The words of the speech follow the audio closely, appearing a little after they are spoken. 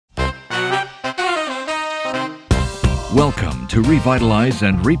Welcome to Revitalize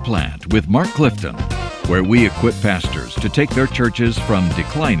and Replant with Mark Clifton, where we equip pastors to take their churches from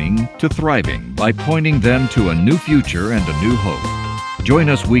declining to thriving by pointing them to a new future and a new hope. Join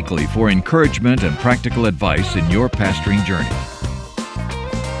us weekly for encouragement and practical advice in your pastoring journey.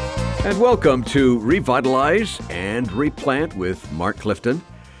 And welcome to Revitalize and Replant with Mark Clifton,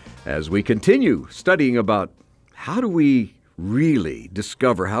 as we continue studying about how do we really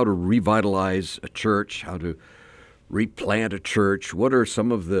discover how to revitalize a church, how to replant a church, what are some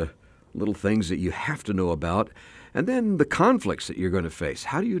of the little things that you have to know about, and then the conflicts that you're going to face.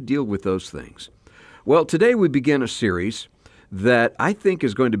 How do you deal with those things? Well, today we begin a series that I think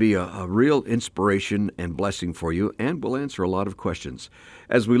is going to be a real inspiration and blessing for you, and will answer a lot of questions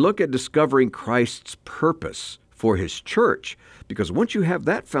as we look at discovering Christ's purpose for His church. Because once you have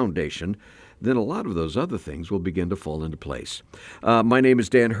that foundation, then a lot of those other things will begin to fall into place. My name is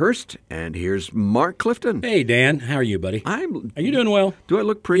Dan Hurst, and here's Mark Clifton. Hey, Dan. How are you, buddy? Are you doing well? Do I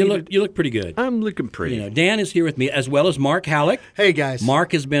look pretty? You look pretty good. I'm looking pretty. You know, Dan is here with me, as well as Mark Halleck. Hey, guys.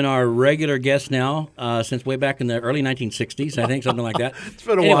 Mark has been our regular guest now since way back in the early 1960s, I think, something like that. It's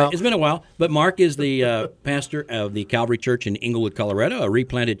been a while. It's been a while. But Mark is the pastor of the Calvary Church in Inglewood, Colorado, a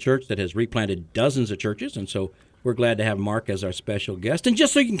replanted church that has replanted dozens of churches, and so we're glad to have Mark as our special guest. And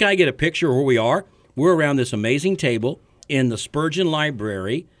just so you can kind of get a picture of where we are, we're around this amazing table in the Spurgeon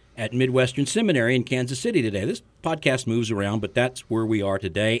Library at Midwestern Seminary in Kansas City today. This podcast moves around, but that's where we are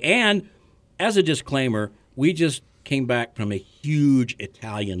today. And as a disclaimer, we just came back from a huge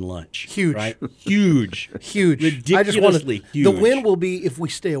Italian lunch. Huge. Right? Huge. Huge. Ridiculously huge. The win will be if we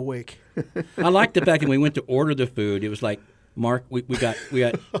stay awake. I like the fact that when we went to order the food, it was like, Mark, we got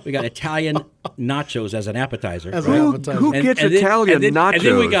Italian nachos as an appetizer. Who gets Italian nachos? And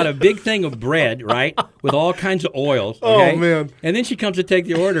then we got a big thing of bread, right, with all kinds of oils. Okay? Oh, man. And then she comes to take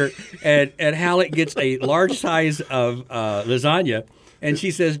the order, and Halleck gets a large size of lasagna, and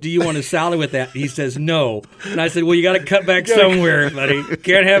she says, "Do you want a salad with that?" He says, "No." And I said, "Well, you got to cut back somewhere, buddy.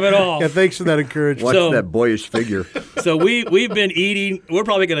 Can't have it all." Yeah, thanks for that encouragement. Watch that boyish figure. So we've been eating. We're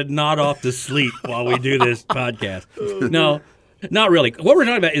probably going to nod off to sleep while we do this podcast. No, not really. What we're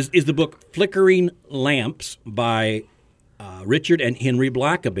talking about is the book Flickering Lamps by Richard and Henry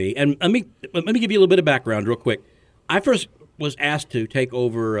Blackaby. And let me give you a little bit of background real quick. I first was asked to take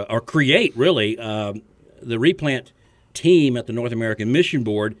over or create really the replant team at the North American Mission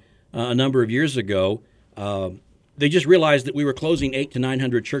Board a number of years ago. They just realized that we were closing 800 to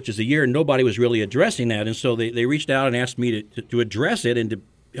 900 churches a year, and nobody was really addressing that. And so they reached out and asked me to address it and to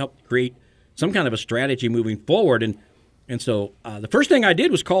help create some kind of a strategy moving forward. And so the first thing I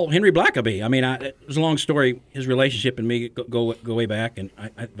did was call Henry Blackaby. I mean, it was a long story. His relationship and me go way back, and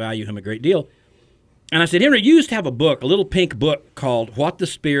I value him a great deal. And I said, Henry, you used to have a book, a little pink book called What the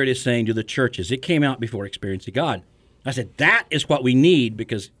Spirit is Saying to the Churches. It came out before Experiencing God. I said, that is what we need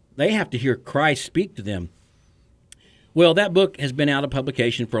because they have to hear Christ speak to them. Well, that book has been out of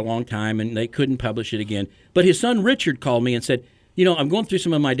publication for a long time, and they couldn't publish it again. But his son Richard called me and said, you know, I'm going through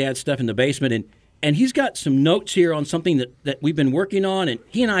some of my dad's stuff in the basement, and he's got some notes here on something that we've been working on, and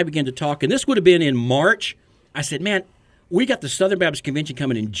he and I began to talk, and this would have been in March. I said, man, we got the Southern Baptist Convention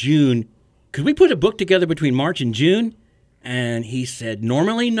coming in June. Could we put a book together between March and June? And he said,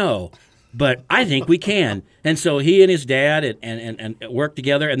 normally no. But I think we can. And so he and his dad and worked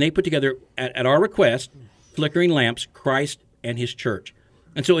together, and they put together, at our request, Flickering Lamps, Christ and His Church.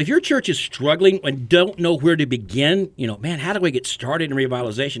 And so if your church is struggling and don't know where to begin, you know, man, how do I get started in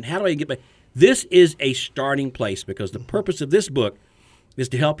revitalization? How do I get back? This is a starting place because the purpose of this book is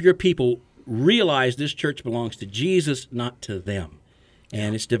to help your people realize this church belongs to Jesus, not to them.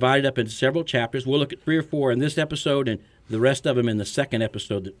 And it's divided up into several chapters. We'll look at 3 or 4 in this episode and the rest of them in the second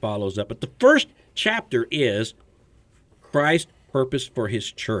episode that follows up. But the first chapter is Christ's purpose for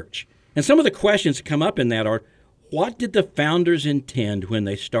His church. And some of the questions that come up in that are, what did the founders intend when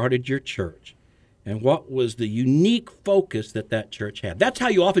they started your church? And what was the unique focus that church had? That's how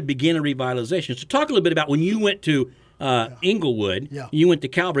you often begin a revitalization. So talk a little bit about when you went to Inglewood, you went to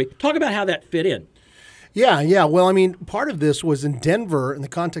Calvary. Talk about how that fit in. Yeah. Well, I mean, part of this was in Denver, in the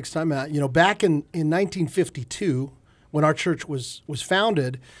context I'm at. You know, back in 1952, when our church was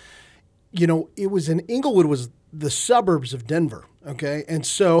founded, you know, it was in Inglewood was the suburbs of Denver. Okay, and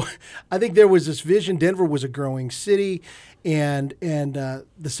so I think there was this vision. Denver was a growing city, and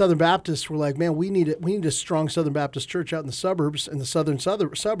the Southern Baptists were like, man, we need a strong Southern Baptist church out in the suburbs, in the southern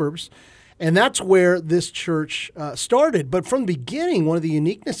suburbs. And that's where this church started. But from the beginning, one of the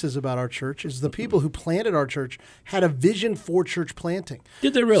uniquenesses about our church is the people who planted our church had a vision for church planting.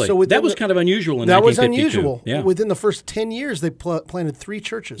 Did they really? So that was kind of unusual in 1952. That was unusual. Yeah. Within the first 10 years, they planted 3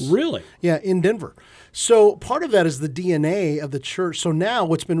 churches. Really? Yeah, in Denver. So part of that is the DNA of the church. So now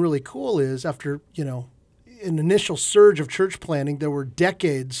what's been really cool is after, an initial surge of church planting, there were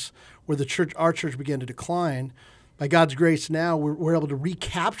decades where our church began to decline. By God's grace, now we're able to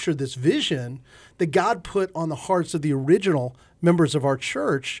recapture this vision that God put on the hearts of the original members of our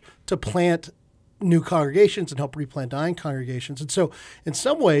church to plant new congregations and help replant dying congregations. And so in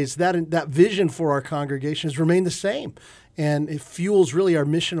some ways, that vision for our congregation has remained the same. And it fuels really our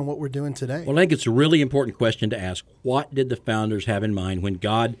mission and what we're doing today. Well, I think it's a really important question to ask. What did the founders have in mind when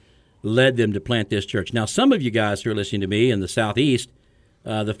God led them to plant this church? Now, some of you guys who are listening to me in the Southeast,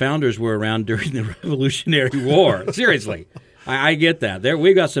 the founders were around during the Revolutionary War. Seriously. I get that.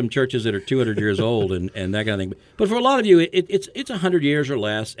 We've got some churches that are 200 years old and that kind of thing. But for a lot of you, it's 100 years or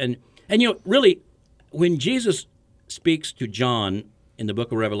less. And really, when Jesus speaks to John in the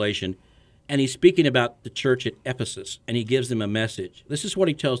book of Revelation, and he's speaking about the church at Ephesus, and he gives them a message. This is what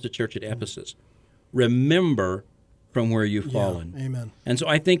he tells the church at Ephesus. Remember from where you've fallen. Amen. And so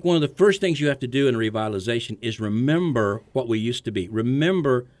I think one of the first things you have to do in revitalization is remember what we used to be.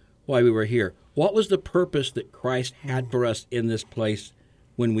 Remember why we were here. What was the purpose that Christ had for us in this place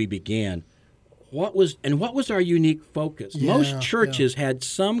when we began? What was our unique focus? Most churches had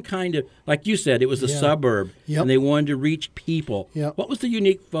some kind of, like you said, it was a suburb, and they wanted to reach people. What was the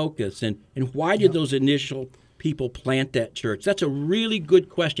unique focus, and why did those initial people plant that church? That's a really good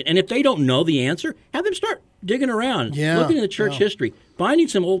question. And if they don't know the answer, have them start digging around, looking in the church history, finding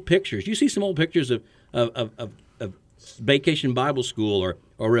some old pictures. You see some old pictures of Vacation Bible School or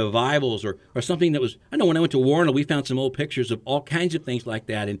revivals or something that was, I know when I went to Warren, we found some old pictures of all kinds of things like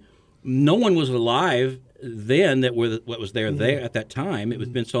that. And no one was alive then what was there at that time. It was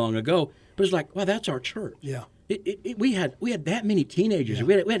been so long ago. But it's like, wow, that's our church. Yeah. We had that many teenagers.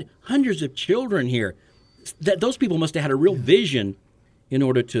 Yeah. We had hundreds of children here. Those people must have had a real vision in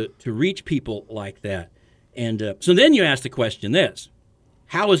order to reach people like that. And so then you ask the question this: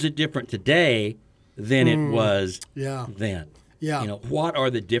 how is it different today than it was then? Yeah. What are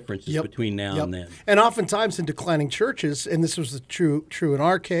the differences between now and then? And oftentimes in declining churches, and this was true in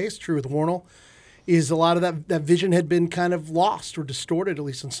our case, true with Warnell, is a lot of that vision had been kind of lost or distorted, at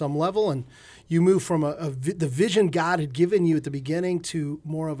least on some level, and you move from the vision God had given you at the beginning to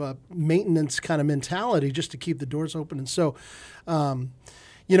more of a maintenance kind of mentality just to keep the doors open. And so,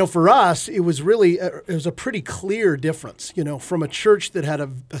 for us, it was really it was a pretty clear difference, from a church that had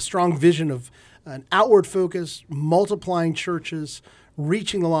a strong vision of an outward focus, multiplying churches,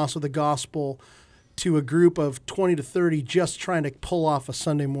 reaching the lost with the gospel, to a group of 20 to 30 just trying to pull off a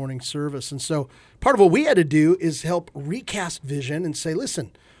Sunday morning service. And so part of what we had to do is help recast vision and say,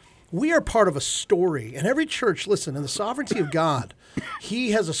 listen, we are part of a story. And every church, listen, in the sovereignty of God,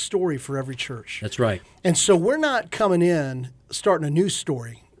 He has a story for every church. That's right. And so we're not coming in starting a new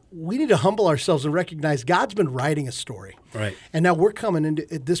story. We need to humble ourselves and recognize God's been writing a story. Right. And now we're coming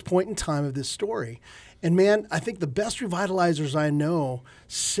into at this point in time of this story. And man, I think the best revitalizers I know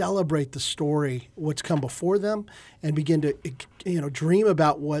celebrate the story, what's come before them, and begin to dream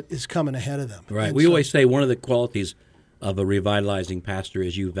about what is coming ahead of them. Right. And we always say one of the qualities of a revitalizing pastor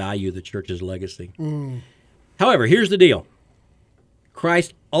is you value the church's legacy. However, here's the deal.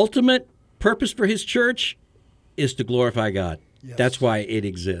 Christ's ultimate purpose for His church is to glorify God. Yes. That's why it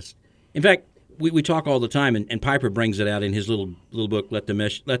exists. In fact, we talk all the time, and Piper brings it out in his little book, Let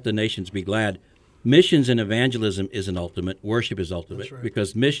the Nations Be Glad. Missions and evangelism isn't ultimate. Worship is ultimate. That's right.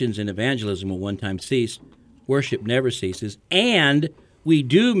 Because missions and evangelism will one time cease. Worship never ceases. And we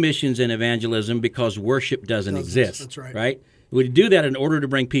do missions and evangelism because worship doesn't exist. That's right. Right? We do that in order to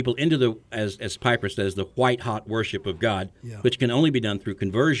bring people into the, as Piper says, the white-hot worship of God, which can only be done through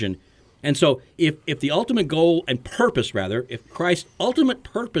conversion. And so if the ultimate goal and purpose, rather, if Christ's ultimate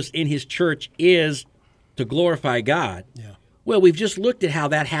purpose in His church is to glorify God, well, we've just looked at how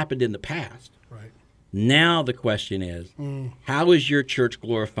that happened in the past. Right. Now the question is, how is your church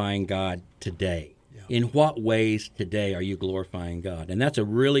glorifying God today? Yeah. In what ways today are you glorifying God? And that's a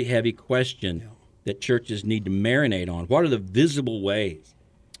really heavy question that churches need to marinate on. What are the visible ways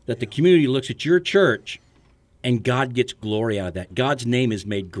that the community looks at your church and God gets glory out of that? God's name is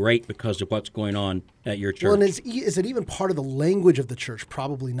made great because of what's going on at your church. Well, and is it even part of the language of the church?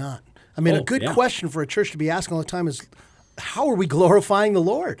 Probably not. I mean, a good question for a church to be asking all the time is, how are we glorifying the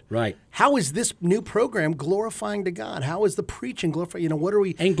Lord? Right. How is this new program glorifying to God? How is the preaching glorifying? What are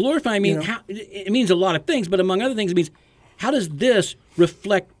we? And glorifying means it means a lot of things, but among other things, it means how does this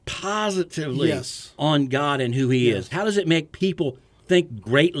reflect positively on God and who He is? How does it make people think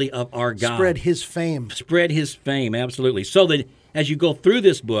greatly of our God? Spread His fame. Spread His fame, absolutely. So that as you go through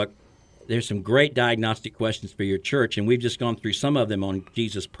this book, there's some great diagnostic questions for your church, and we've just gone through some of them on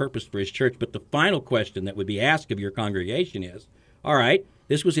Jesus' purpose for His church. But the final question that would be asked of your congregation is, all right,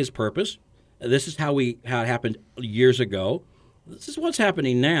 this was His purpose. This is how it happened years ago. This is what's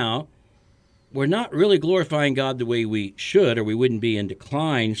happening now. We're not really glorifying God the way we should, or we wouldn't be in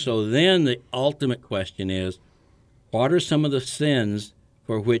decline. So then the ultimate question is, what are some of the sins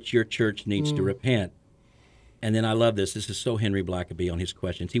for which your church needs to repent? And then I love this. This is so Henry Blackaby on his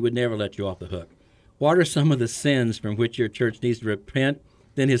questions. He would never let you off the hook. What are some of the sins from which your church needs to repent?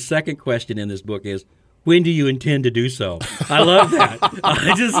 Then his second question in this book is, when do you intend to do so? I love that.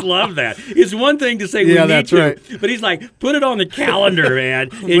 I just love that. It's one thing to say we need to, right. But he's like, put it on the calendar, man.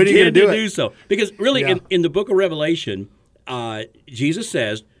 Intend to do so. Because really, in the book of Revelation, Jesus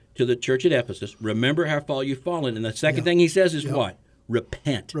says to the church at Ephesus, remember how far you've fallen. And the second thing he says is what?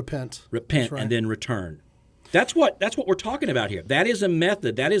 Repent. Repent, right. And then return. That's what we're talking about here. That is a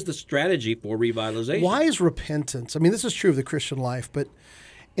method. That is the strategy for revitalization. Why is repentance? I mean, this is true of the Christian life, but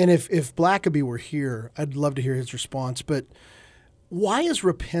if Blackaby were here, I'd love to hear his response. But why is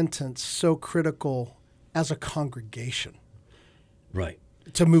repentance so critical as a congregation? Right.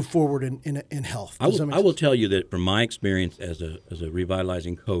 To move forward in health. I will tell you that from my experience as a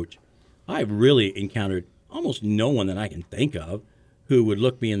revitalizing coach, I've really encountered almost no one that I can think of who would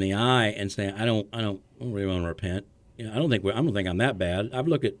look me in the eye and say, I don't really want to repent. I don't think I'm that bad. I've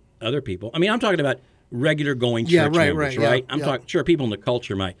looked at other people. I mean, I'm talking about regular going church members, right? I'm talking sure people in the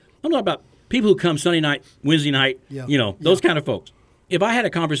culture might. I'm talking about people who come Sunday night, Wednesday night, those kind of folks. If I had a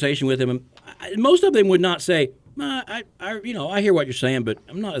conversation with them, most of them would not say, I hear what you're saying, but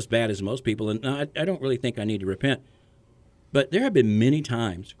I'm not as bad as most people, and I don't really think I need to repent. But there have been many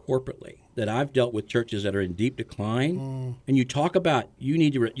times corporately that I've dealt with churches that are in deep decline, and you talk about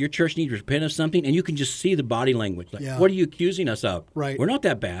your church needs to repent of something, and you can just see the body language. Like, what are you accusing us of? Right. We're not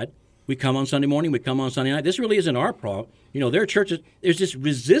that bad. We come on Sunday morning. We come on Sunday night. This really isn't our problem. There are churches. There's this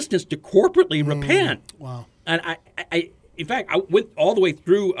resistance to corporately repent. Wow. And in fact, I went all the way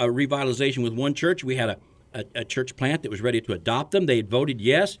through a revitalization with one church. We had a church plant that was ready to adopt them. They had voted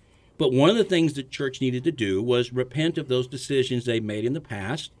yes. But one of the things the church needed to do was repent of those decisions they made in the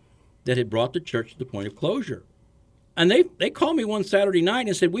past that had brought the church to the point of closure. And they called me one Saturday night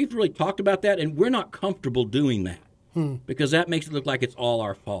and said, we've really talked about that, and we're not comfortable doing that because that makes it look like it's all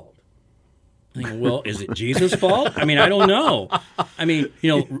our fault. I think, well, is it Jesus' fault? I mean, I don't know. I mean,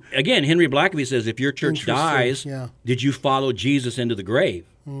 again, Henry Blackaby says, if your church dies, did you follow Jesus into the grave?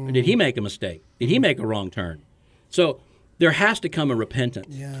 Or did he make a mistake? Did he make a wrong turn? So there has to come a repentance.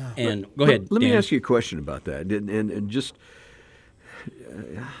 Yeah. And go ahead, Let Dan. me ask you a question about that. And just,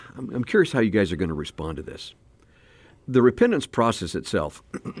 I'm curious how you guys are going to respond to this. The repentance process itself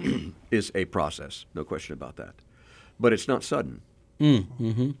is a process, no question about that. But it's not sudden.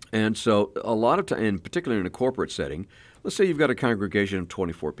 Mm-hmm. And so a lot of time, and particularly in a corporate setting, let's say you've got a congregation of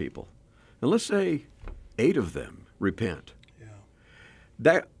 24 people. And let's say 8 of them repent. Yeah.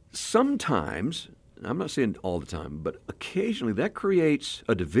 That sometimes, I'm not saying all the time, but occasionally that creates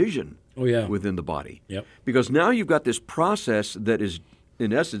a division within the body. Yep. Because now you've got this process that is,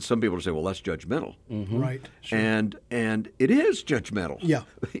 in essence, some people say, well, that's judgmental. Mm-hmm. Right. Sure. And it is judgmental. Yeah.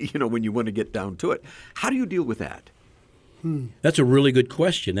 When you want to get down to it. How do you deal with that? That's a really good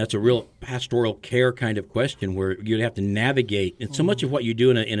question. That's a real pastoral care kind of question where you'd have to navigate. And so much of what you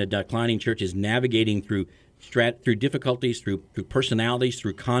do in a declining church is navigating through difficulties, through personalities,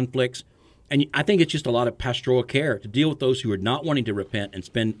 through conflicts. And I think it's just a lot of pastoral care to deal with those who are not wanting to repent and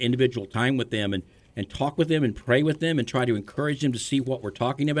spend individual time with them and talk with them and pray with them and try to encourage them to see what we're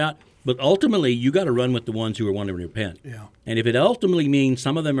talking about. But ultimately, you got to run with the ones who are wanting to repent. Yeah. And if it ultimately means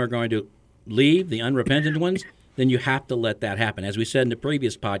some of them are going to leave, the unrepentant ones, then you have to let that happen. As we said in the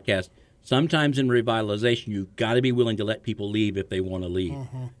previous podcast, sometimes in revitalization, you've got to be willing to let people leave if they want to leave.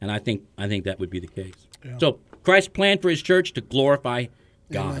 And I think that would be the case. Yeah. So Christ's plan for his church to glorify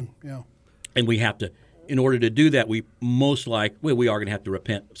God. Amen. Yeah. And we have to, in order to do that, we are going to have to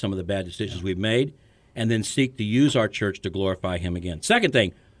repent of some of the bad decisions we've made and then seek to use our church to glorify him again. Second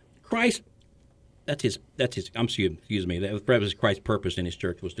thing, Christ, that was Christ's purpose in his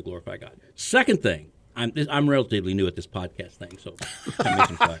church was to glorify God. Second thing, I'm relatively new at this podcast thing, so I'm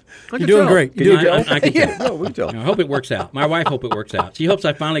making fun. You're doing great. You're doing great. I can tell. No, we can tell. I hope it works out. My wife hopes it works out. She hopes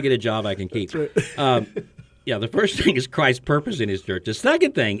I finally get a job I can keep. Yeah, the first thing is Christ's purpose in his church. The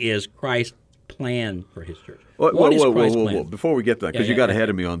second thing is Christ's plan for his church. What is Christ's plan? Before we get to that, because you got ahead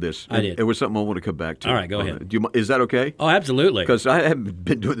of me on this. I did. It was something I want to come back to. All right, go ahead. Is that okay? Oh, absolutely. Because I haven't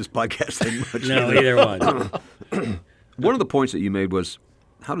been doing this podcast that much. No, either one. One of the points that you made was,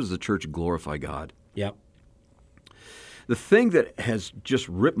 how does the church glorify God? Yep. The thing that has just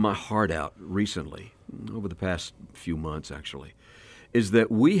ripped my heart out recently, over the past few months actually, is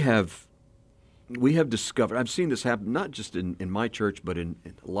that we have discovered, I've seen this happen not just in my church, but in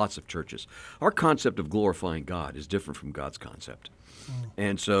lots of churches. Our concept of glorifying God is different from God's concept.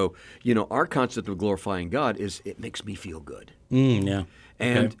 And so, our concept of glorifying God is it makes me feel good. Yeah.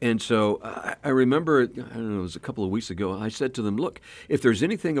 And so I remember, I don't know, it was a couple of weeks ago, I said to them, look, if there's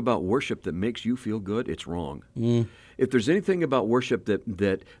anything about worship that makes you feel good, it's wrong. If there's anything about worship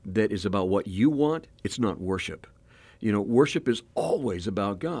that is about what you want, it's not worship. Worship is always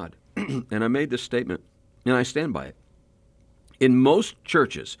about God. And I made this statement, and I stand by it. In most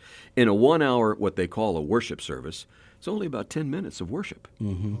churches, in a 1 hour, what they call a worship service, it's only about 10 minutes of worship.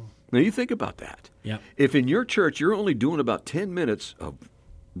 Now, you think about that. Yeah. If in your church you're only doing about 10 minutes of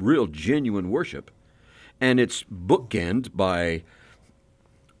real, genuine worship, and it's bookended by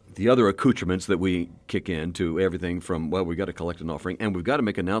the other accoutrements that we kick in to everything from, well, we've got to collect an offering, and we've got to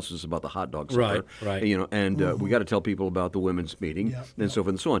make announcements about the hot dog supper. Right. And we got to tell people about the women's meeting, and so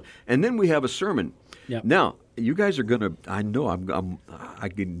forth and so on. And then we have a sermon. Yep. Now, you guys are going to, I know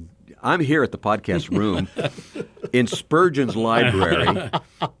I'm here at the podcast room in Spurgeon's library.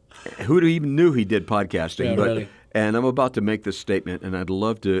 Who even knew he did podcasting? Yeah, really. And I'm about to make this statement, and I'd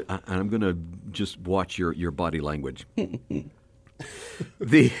love to, I'm going to just watch your body language.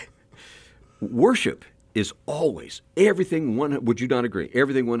 The worship is always everything, would you not agree?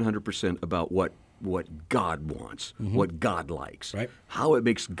 Everything 100% about what God wants, what God likes, right? How it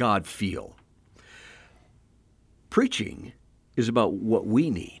makes God feel. Preaching is about what we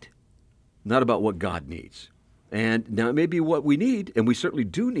need, not about what God needs. And now it may be what we need, and we certainly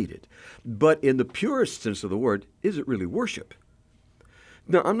do need it. But in the purest sense of the word, is it really worship?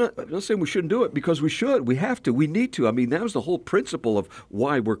 Now, I'm not saying we shouldn't do it, because we should. We have to. We need to. I mean, that was the whole principle of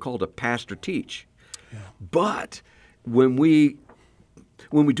why we're called a pastor teach. Yeah. But when we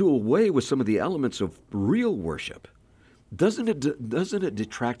do away with some of the elements of real worship, doesn't it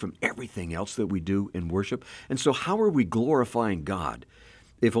detract from everything else that we do in worship? And so how are we glorifying God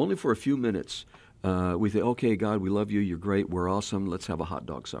if only for a few minutes we think, okay, God, we love you, you're great, we're awesome, let's have a hot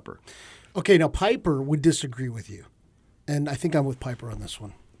dog supper? Okay, now Piper would disagree with you. And I think I'm with Piper on this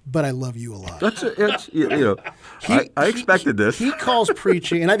one. But I love you a lot. I expected this. He calls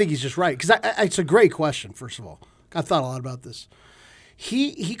preaching, and I think he's just right, because it's a great question, first of all. I've thought a lot about this.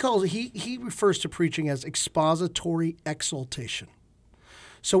 He refers to preaching as expository exaltation.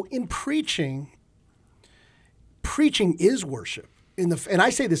 So in preaching is worship. And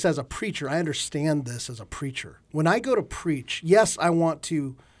I say this as a preacher. I understand this as a preacher. When I go to preach, yes, I want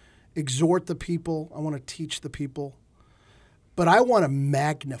to exhort the people. I want to teach the people. But I want to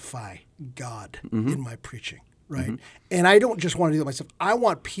magnify God in my preaching, right? And I don't just want to do it myself. I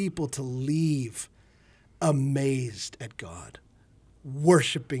want people to leave amazed at God,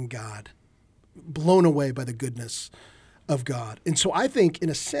 worshiping God, blown away by the goodness of God. And so I think, in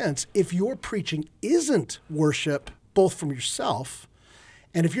a sense, if your preaching isn't worship, both from yourself,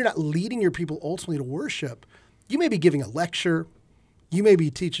 and if you're not leading your people ultimately to worship, you may be giving a lecture, you may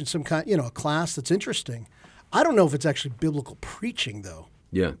be teaching some kind, a class that's interesting. I don't know if it's actually biblical preaching, though.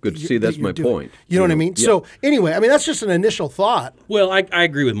 Yeah, good. See, that's my point. You know what I mean? Yeah. So anyway, that's just an initial thought. Well, I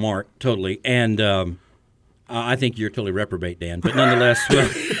agree with Mark totally, and I think you're totally reprobate, Dan. But nonetheless,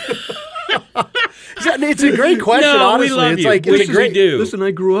 it's a great question. No, honestly, we love it's you. like We do. Listen,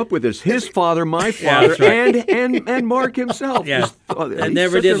 I grew up with this. His father, my father, right. and Mark himself. Yeah, I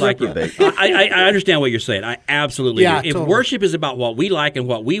never did like you. I understand what you're saying. I absolutely do. If totally. worship is about what we like and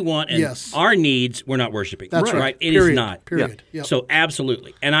what we want and our needs, we're not worshiping. That's right. It Period. is not. Period. Yeah. Yep. So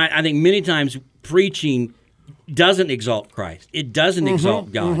absolutely, and I think many times preaching doesn't exalt Christ. It doesn't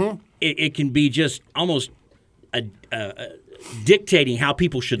exalt God. It can be just almost dictating how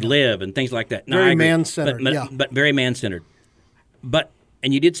people should live and things like that. No, very man-centered, but very man-centered.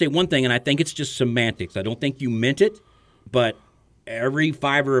 And you did say one thing, and I think it's just semantics. I don't think you meant it, but every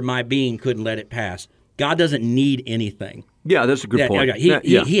fiber of my being couldn't let it pass. God doesn't need anything. Yeah, that's a good point.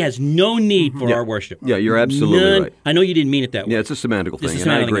 He has no need for our worship. Yeah, you're absolutely right. I know you didn't mean it that way. Yeah, it's a semantical thing, It's a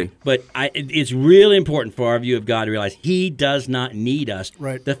and I semantical agree. thing. But it's really important for our view of God to realize He does not need us.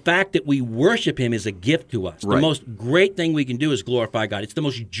 Right. The fact that we worship Him is a gift to us. Right. The most great thing we can do is glorify God. It's the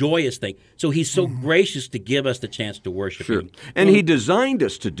most joyous thing. So He's so gracious to give us the chance to worship Him. And He designed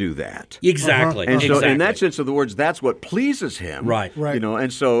us to do that. Exactly. And so, Exactly. in that sense of the words, that's what pleases Him. Right. Right. You know,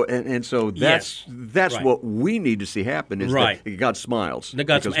 and so that's Right. what we need to see happen is Right. that God smiles.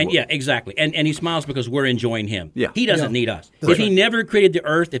 Exactly. And He smiles because we're enjoying Him. Yeah. He doesn't need us. If He never created the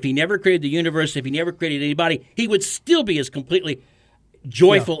earth, if He never created the universe, if He never created anybody, He would still be as completely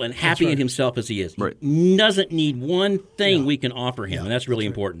joyful and happy in Himself as He is. Right. He doesn't need one thing we can offer Him, and that's really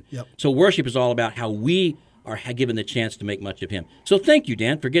important. Yep. So worship is all about how we are given the chance to make much of Him. So thank you,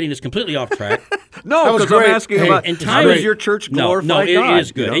 Dan, for getting us completely off track. No, That was because I'm great. asking Hey, about and how does your church glorify no, God? it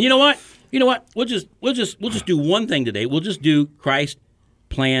is good. And you know what? We'll just do one thing today. We'll just do Christ's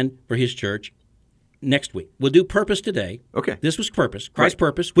plan for His church next week. We'll do purpose today. Okay. This was purpose, Christ's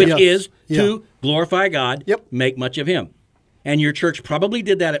purpose, which is Yeah. to glorify God, Yep. make much of Him. And your church probably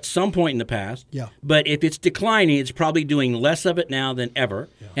did that at some point in the past. Yeah. But if it's declining, it's probably doing less of it now than ever.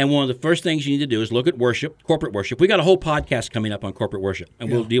 Yeah. And one of the first things you need to do is look at worship, corporate worship. We got a whole podcast coming up on corporate worship,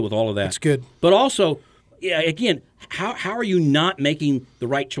 and we'll deal with all of that. That's good. But also, again, how are you not making the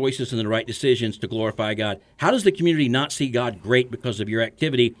right choices and the right decisions to glorify God? How does the community not see God great because of your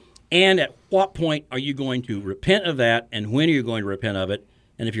activity? And at what point are you going to repent of that, and when are you going to repent of it?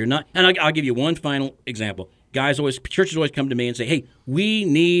 And if you're not, and I'll give you one final example. Churches always come to me and say, hey, we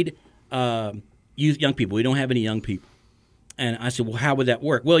need young people. We don't have any young people. And I said, well, how would that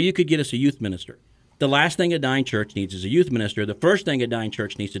work? Well, you could get us a youth minister. The last thing a dying church needs is a youth minister. The first thing a dying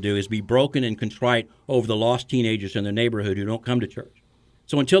church needs to do is be broken and contrite over the lost teenagers in their neighborhood who don't come to church.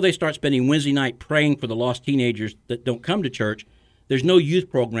 So until they start spending Wednesday night praying for the lost teenagers that don't come to church, there's no youth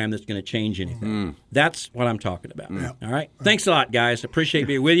program that's going to change anything. That's what I'm talking about. All right? Thanks a lot, guys. Appreciate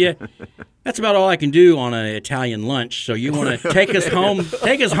being with you. That's about all I can do on an Italian lunch. So you want to take us home?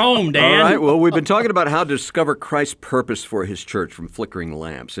 Take us home, Dan. All right. Well, we've been talking about how to discover Christ's purpose for His church from Flickering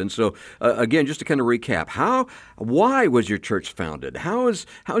Lamps. And so, again, just to kind of recap, why was your church founded? How is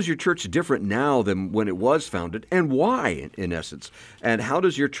your church different now than when it was founded? And why, in essence? And how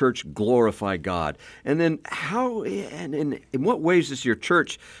does your church glorify God? And then how, and in what ways is your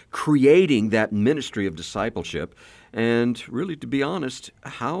church creating that ministry of discipleship? And really, to be honest,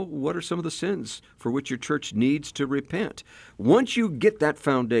 what are some of the sins for which your church needs to repent? Once you get that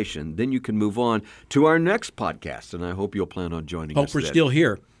foundation, then you can move on to our next podcast, and I hope you'll plan on joining us. Hope we're then. still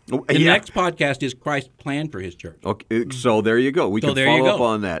here. The next podcast is Christ's plan for His church. Okay, so there you go. We can follow up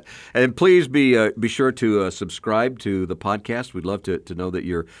on that. And please be sure to subscribe to the podcast. We'd love to know that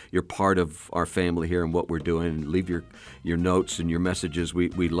you're part of our family here and what we're doing. And leave your notes and your messages.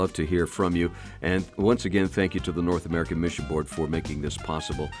 We'd love to hear from you. And once again, thank you to the North American Mission Board for making this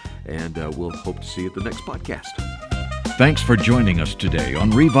possible. And we'll hope to see you at the next podcast. Thanks for joining us today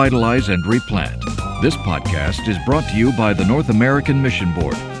on Revitalize and Replant. This podcast is brought to you by the North American Mission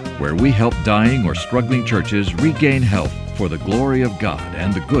Board, where we help dying or struggling churches regain health for the glory of God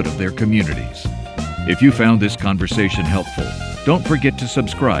and the good of their communities. If you found this conversation helpful, don't forget to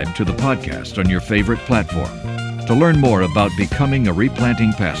subscribe to the podcast on your favorite platform. To learn more about becoming a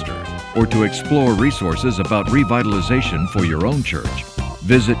replanting pastor or to explore resources about revitalization for your own church,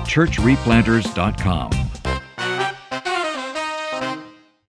 visit churchreplanters.com.